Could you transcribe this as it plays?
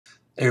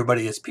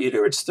Everybody, it's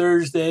Peter. It's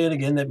Thursday, and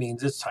again, that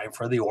means it's time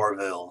for the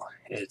Orville.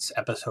 It's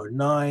episode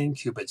 9,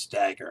 Cupid's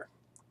Dagger.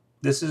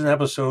 This is an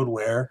episode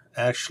where,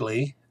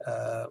 actually,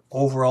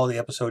 overall, the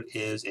episode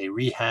is a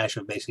rehash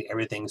of basically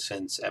everything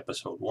since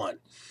episode 1.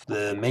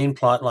 The main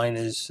plot line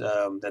is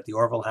that the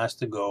Orville has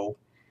to go.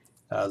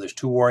 There's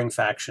two warring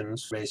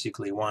factions,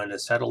 basically wanting to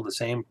settle the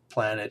same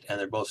planet, and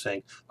they're both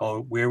saying,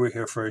 oh, we were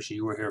here first,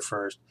 you were here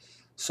first.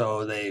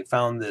 So they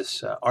found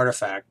this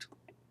artifact,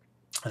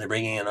 and they're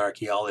bringing in an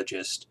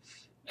archaeologist.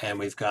 And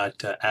we've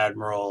got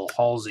Admiral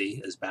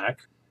Halsey is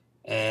back.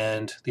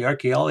 And the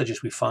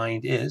archaeologist we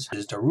find is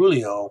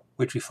Darulio,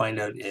 which we find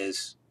out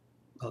is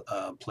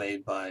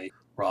played by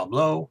Rob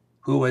Lowe,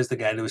 who was the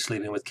guy that was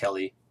sleeping with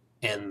Kelly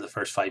in the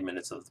first 5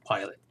 minutes of the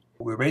pilot.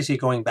 We're basically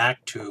going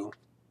back to,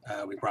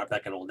 we brought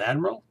back an old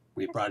admiral,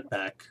 we brought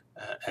back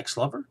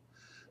ex-lover,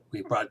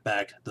 we brought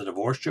back the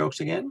divorce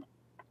jokes again.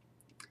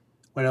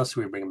 What else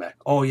do we bring back?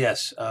 Oh,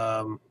 yes.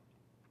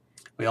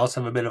 We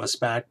also have a bit of a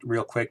spat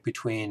real quick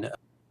between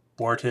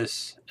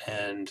Bortus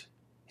and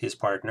his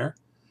partner.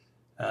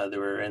 They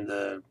were in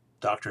the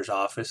doctor's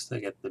office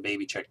to get the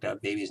baby checked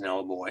out. Baby's now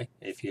a boy.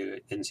 If you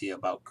didn't see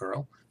About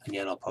Girl,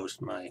 again, I'll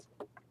post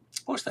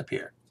up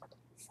here,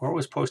 or it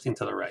was posting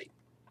to the right,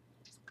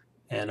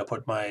 and I'll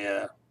put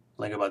my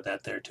link about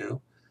that there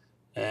too.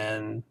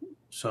 And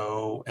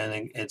so,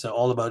 and it's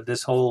all about,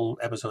 this whole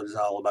episode is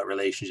all about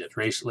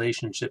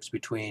relationships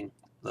between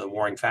the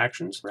warring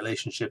factions,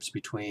 relationships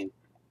between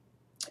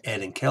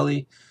Ed and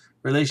Kelly,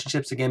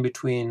 relationships again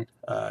between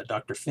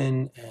Dr.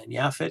 Finn and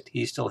Yaphet.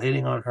 He's still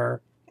hitting on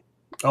her.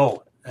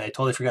 Oh, I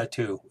totally forgot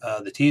too.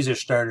 The teaser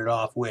started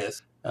off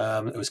with,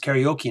 it was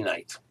karaoke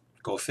night.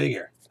 Go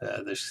figure.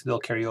 There's still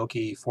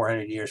karaoke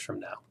 400 years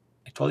from now.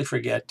 I totally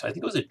forget. I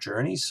think it was a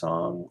Journey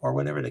song or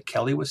whatever that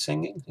Kelly was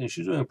singing, and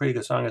she was doing a pretty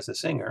good song as a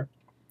singer.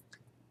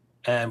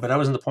 But that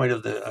wasn't the point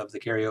of the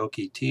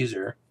karaoke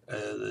teaser.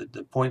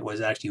 The point was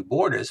actually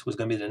Bortus was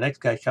going to be the next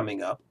guy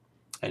coming up.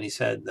 And he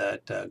said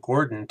that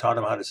Gordon taught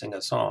him how to sing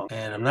a song.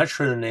 And I'm not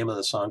sure the name of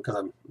the song because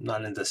I'm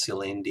not into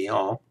Celine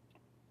Dion,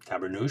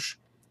 Tabernouche.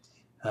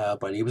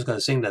 But he was going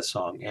to sing that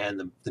song.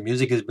 And the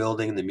music is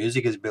building, the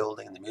music is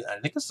building.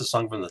 I think it's the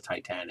song from the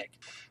Titanic.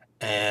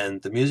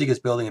 And the music is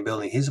building and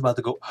building. He's about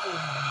to go,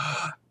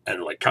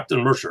 and like,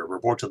 Captain Mercer,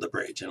 report to the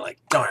bridge. And like,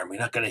 darn, we're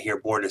not going to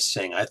hear Bortus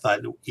sing. I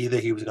thought either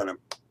he was going to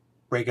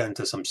break out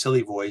into some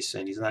silly voice,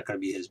 and he's not going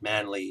to be his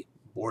manly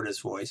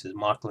Bortus voice, his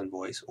Mocklin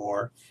voice,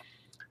 or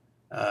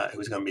it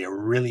was going to be a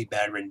really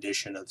bad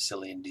rendition of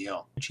Celine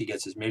Dion. He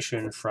gets his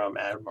mission from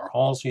Admiral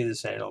Halsey to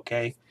say,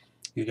 okay,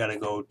 you got to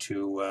go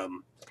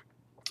to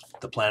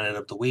the planet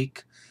of the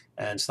week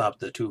and stop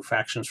the two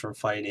factions from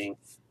fighting,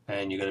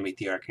 and you're going to meet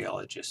the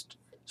archaeologist.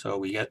 So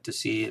we get to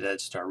see that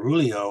it's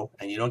Darulio,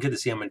 and you don't get to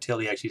see him until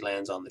he actually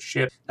lands on the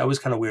ship. That was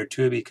kind of weird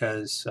too,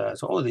 because,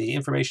 the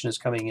information is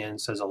coming in,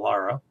 says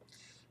Alara.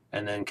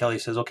 And then Kelly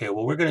says, okay,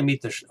 well, we're going to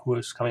meet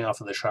who's coming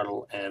off of the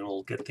shuttle, and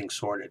we'll get things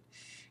sorted.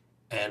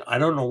 And I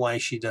don't know why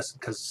she doesn't,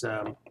 because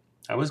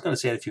I was going to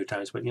say it a few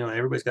times, but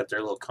everybody's got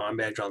their little comm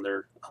badge on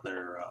their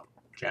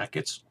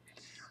jackets.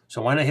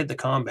 So why not hit the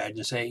comm badge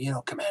and say,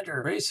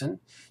 Commander Grayson,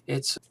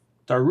 it's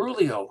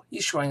Darulio.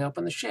 He's showing up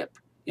on the ship.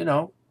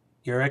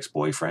 Your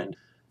ex-boyfriend.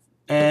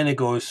 And it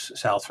goes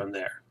south from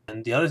there.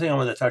 And the other thing I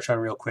want to touch on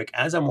real quick,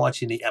 as I'm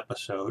watching the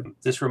episode,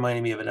 this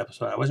reminded me of an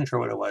episode. I wasn't sure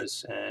what it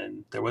was.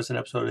 And there was an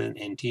episode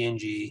in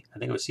TNG, I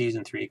think it was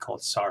season 3, called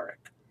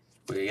Sarek,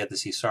 where you get to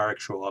see Sarek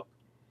show up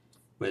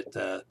with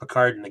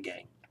Picard and the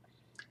gang.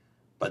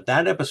 But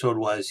that episode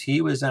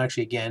he was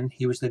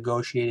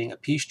negotiating a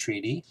peace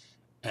treaty,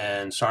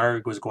 and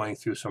Sarek was going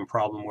through some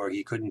problem where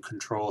he couldn't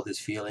control his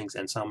feelings,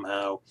 and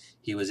somehow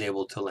he was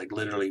able to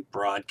literally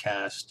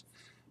broadcast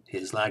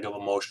his lack of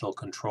emotional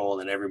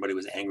control, and everybody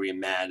was angry and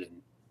mad.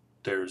 And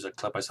there's a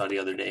clip I saw the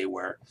other day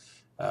where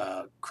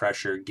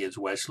Crusher gives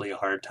Wesley a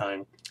hard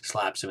time,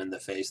 slaps him in the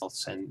face,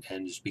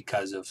 and just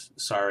because of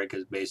Sarek,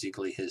 is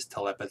basically his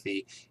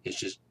telepathy is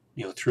just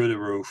through the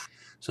roof.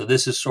 So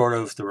this is sort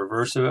of the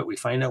reverse of it. We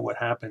find out what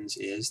happens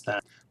is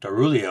that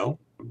Darulio,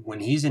 when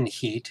he's in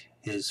heat,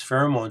 his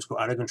pheromones go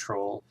out of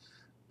control,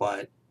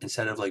 but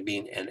instead of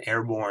being an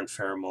airborne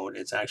pheromone,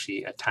 it's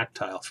actually a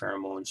tactile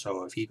pheromone.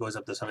 So if he goes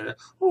up to somebody,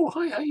 oh,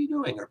 hi, how you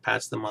doing? Or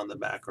pats them on the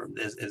back, or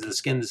is a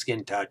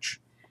skin-to-skin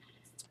touch,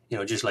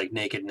 just like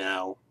Naked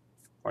Now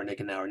or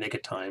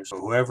Naked Time. So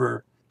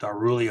whoever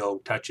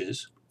Darulio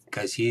touches,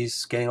 because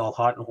he's getting all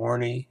hot and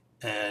horny,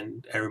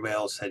 and everybody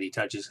else said he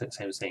touches the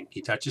same thing.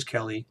 He touches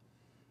Kelly.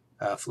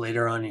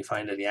 Later on, you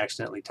find that he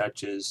accidentally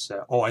touches,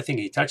 I think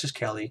he touches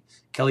Kelly.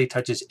 Kelly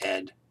touches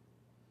Ed.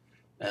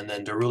 And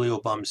then Darulio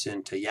bumps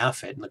into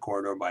Yaphet in the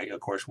corridor by, of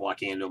course,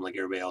 walking into him like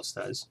everybody else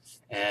does.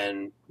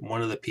 And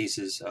one of the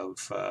pieces of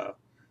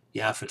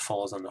Yaphet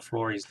falls on the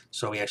floor.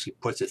 So he actually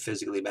puts it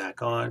physically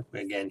back on.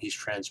 Again, he's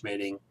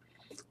transmitting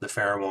the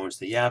pheromones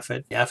to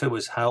Yaphet. Yaphet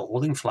was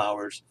holding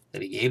flowers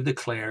that he gave to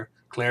Claire.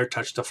 Claire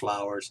touched the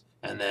flowers,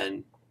 and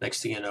then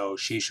next thing you know,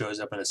 she shows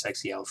up in a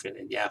sexy outfit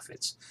in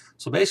Yaphet's.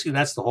 So basically,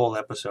 that's the whole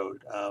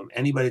episode.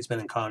 Anybody that's been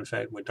in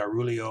contact with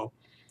Darulio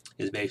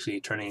is basically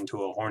turning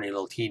into a horny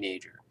little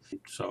teenager.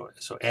 So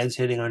Ed's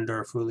hitting on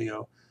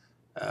Darfulio.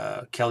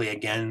 Kelly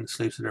again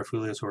sleeps with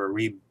Orville, so we're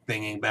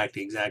re-bringing back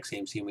the exact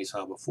same scene we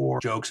saw before.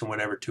 Jokes and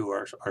whatever too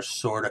are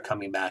sort of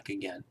coming back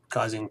again,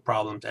 causing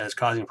problems. And it's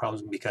causing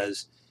problems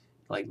because,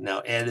 like, now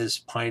Ed is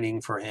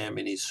pining for him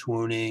and he's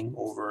swooning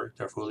over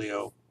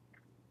Darfulio.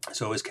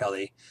 So is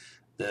Kelly.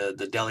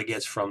 The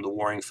delegates from the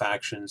warring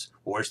factions.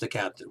 Where's the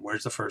captain?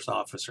 Where's the first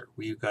officer?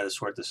 We've got to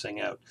sort this thing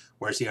out.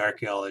 Where's the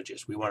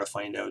archaeologist? We want to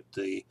find out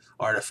the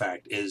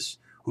artifact is,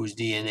 whose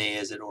DNA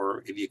is it,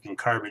 or if you can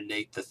carbon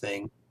date the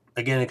thing.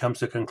 Again, it comes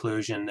to a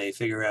conclusion. They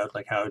figure out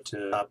like how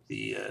to stop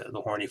the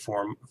horny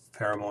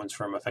pheromones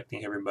from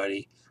affecting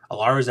everybody.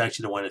 Alara's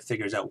actually the one that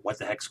figures out what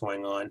the heck's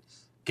going on,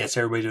 gets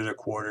everybody to their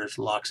quarters,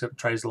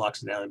 tries to lock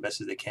it down as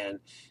best as they can.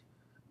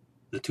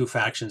 The two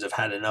factions have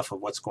had enough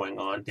of what's going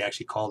on. They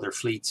actually call their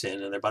fleets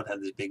in, and they're about to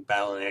have this big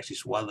battle. And actually,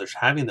 while they're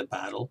having the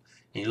battle,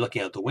 and you're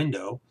looking out the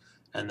window,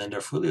 and then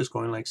Darfulio's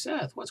going like,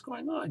 Seth, what's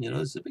going on? You know,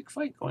 there's a big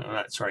fight going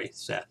on. Sorry,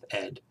 Seth,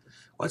 Ed.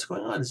 What's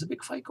going on? There's a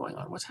big fight going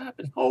on. What's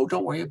happening? Oh,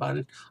 don't worry about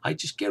it. I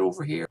just get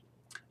over here.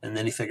 And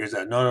then he figures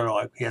out,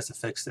 no, he has to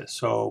fix this.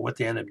 So what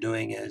they end up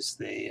doing is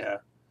they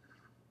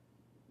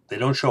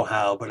don't show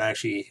how, but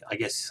actually, I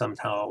guess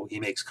somehow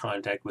he makes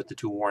contact with the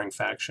two warring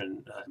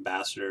faction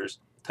ambassadors,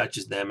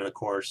 touches them, and of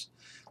course,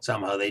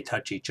 somehow they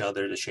touch each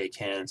other to shake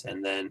hands,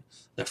 and then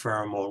the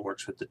pheromone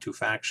works with the two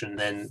factions.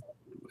 Then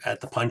at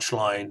the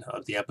punchline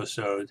of the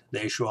episode,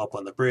 they show up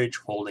on the bridge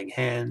holding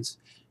hands,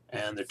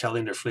 and they're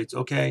telling their fleets,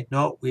 okay,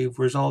 no, we've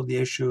resolved the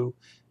issue,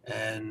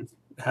 and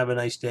have a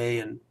nice day,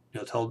 and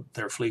tell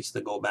their fleets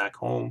to go back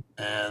home.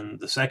 And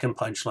the second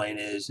punchline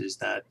is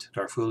that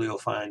Darfulio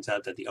finds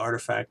out that the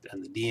artifact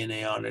and the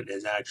DNA on it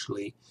is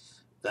actually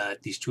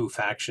that these two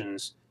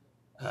factions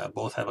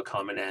both have a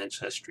common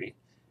ancestry.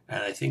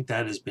 And I think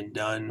that has been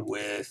done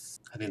with,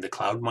 I think, the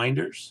cloud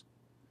minders.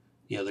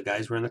 The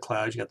guys were in the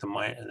clouds, you got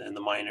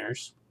the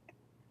miners.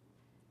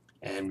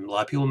 And a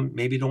lot of people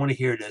maybe don't want to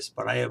hear this,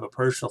 but I have a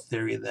personal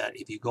theory that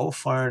if you go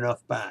far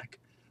enough back,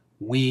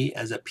 we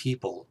as a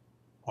people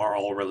are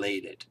all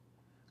related.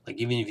 Like,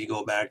 even if you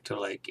go back to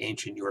like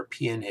ancient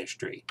European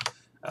history,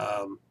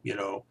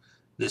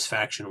 this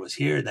faction was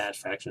here, that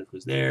faction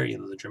was there.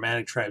 The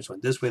Germanic tribes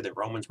went this way, the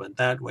Romans went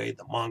that way,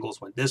 the Mongols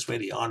went this way,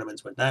 the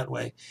Ottomans went that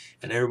way,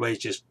 and everybody's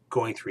just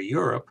going through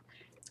Europe.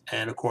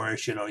 And of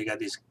course, you got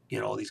these,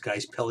 these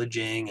guys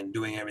pillaging and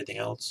doing everything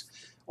else,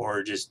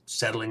 or just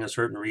settling in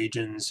certain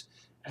regions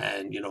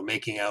and,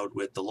 making out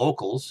with the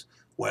locals.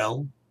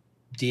 Well,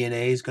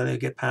 DNA is going to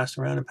get passed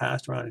around and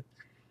passed around.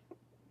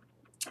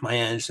 My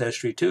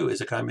ancestry, too,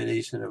 is a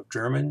combination of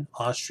German,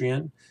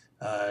 Austrian,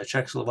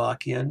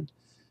 Czechoslovakian,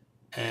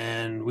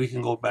 and we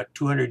can go back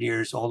 200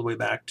 years all the way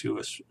back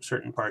to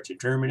certain parts of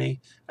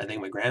Germany. I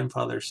think my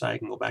grandfather's side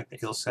can go back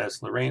to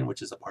Alsace-Lorraine,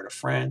 which is a part of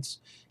France.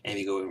 And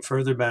you go even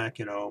further back,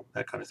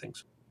 that kind of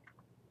things.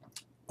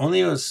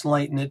 Only a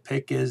slight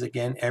nitpick is,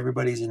 again,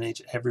 everybody's in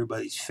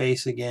everybody's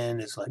face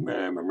again. It's like,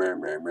 meh, meh, meh,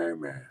 meh, meh,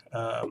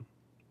 meh.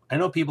 I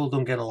know people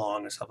don't get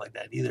along and stuff like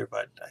that either,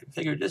 but I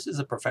figured this is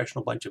a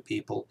professional bunch of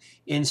people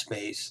in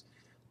space.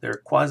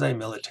 They're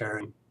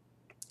quasi-military.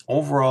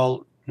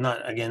 Overall,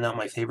 not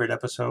my favorite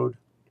episode.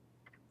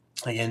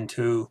 Again,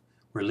 too,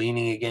 we're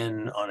leaning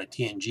again on a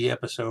TNG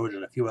episode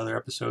and a few other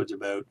episodes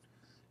about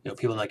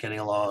people not getting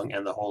along,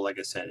 and the whole, like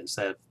I said,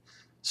 instead of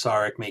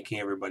Sarek making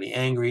everybody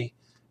angry,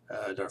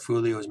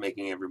 Darfulio is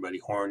making everybody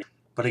horny.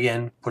 But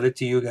again, put it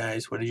to you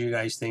guys. What did you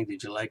guys think?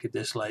 Did you like it,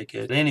 dislike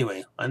it?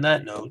 Anyway, on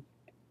that note,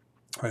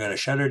 we're going to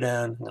shut her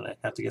down. I'm going to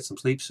have to get some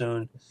sleep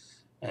soon,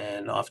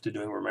 and off to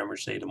doing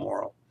Remembrance Day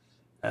tomorrow.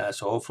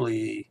 So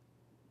hopefully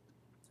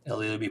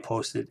it'll either be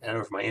posted, I don't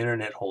know if my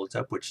internet holds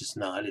up, which is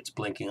not. It's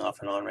blinking off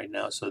and on right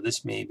now, so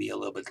this may be a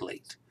little bit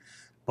late.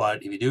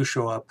 But if you do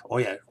show up, oh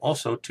yeah,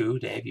 also too,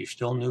 Dave, you're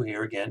still new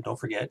here again, don't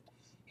forget,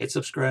 hit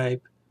subscribe,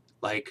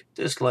 like,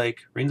 dislike,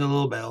 ring the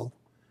little bell,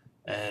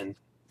 and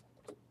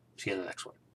see you in the next one.